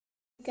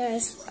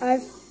Guys,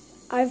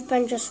 I've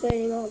been just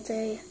waiting all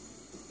day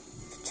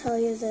to tell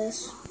you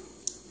this.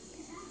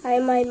 I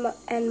might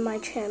end my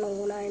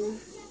channel when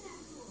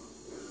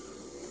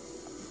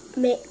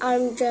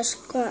I'm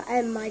just gonna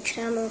end my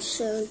channel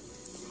soon.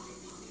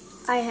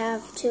 I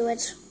have to.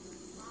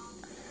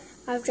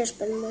 I've just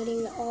been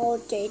waiting all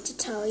day to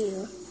tell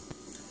you.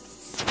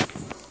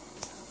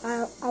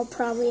 I'll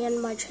probably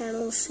end my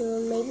channel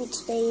soon. Maybe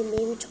today,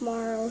 maybe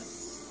tomorrow.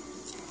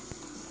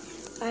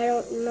 I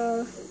don't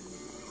know.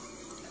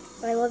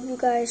 I love you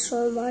guys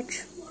so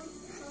much.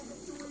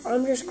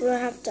 I'm just gonna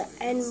have to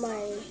end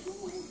my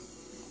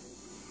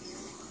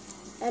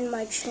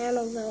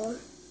channel though.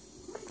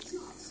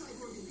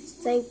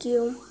 Thank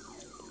you. You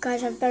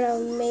guys have been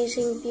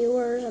amazing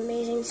viewers,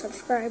 amazing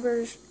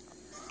subscribers.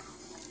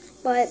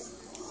 But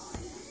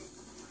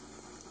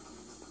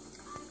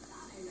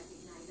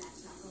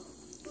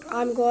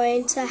I'm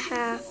going to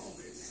have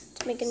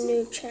to make a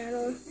new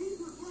channel.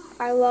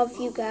 I love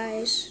you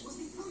guys.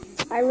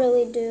 I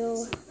really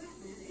do.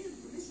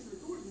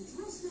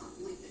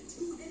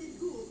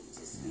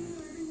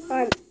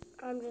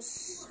 I'm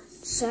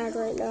just sad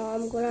right now.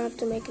 I'm gonna have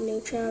to make a new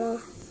channel.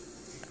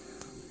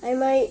 I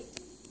might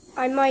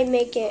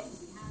make it.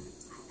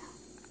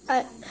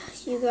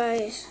 You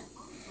guys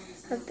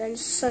have been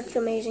such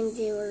amazing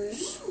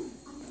viewers.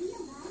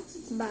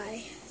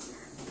 Bye.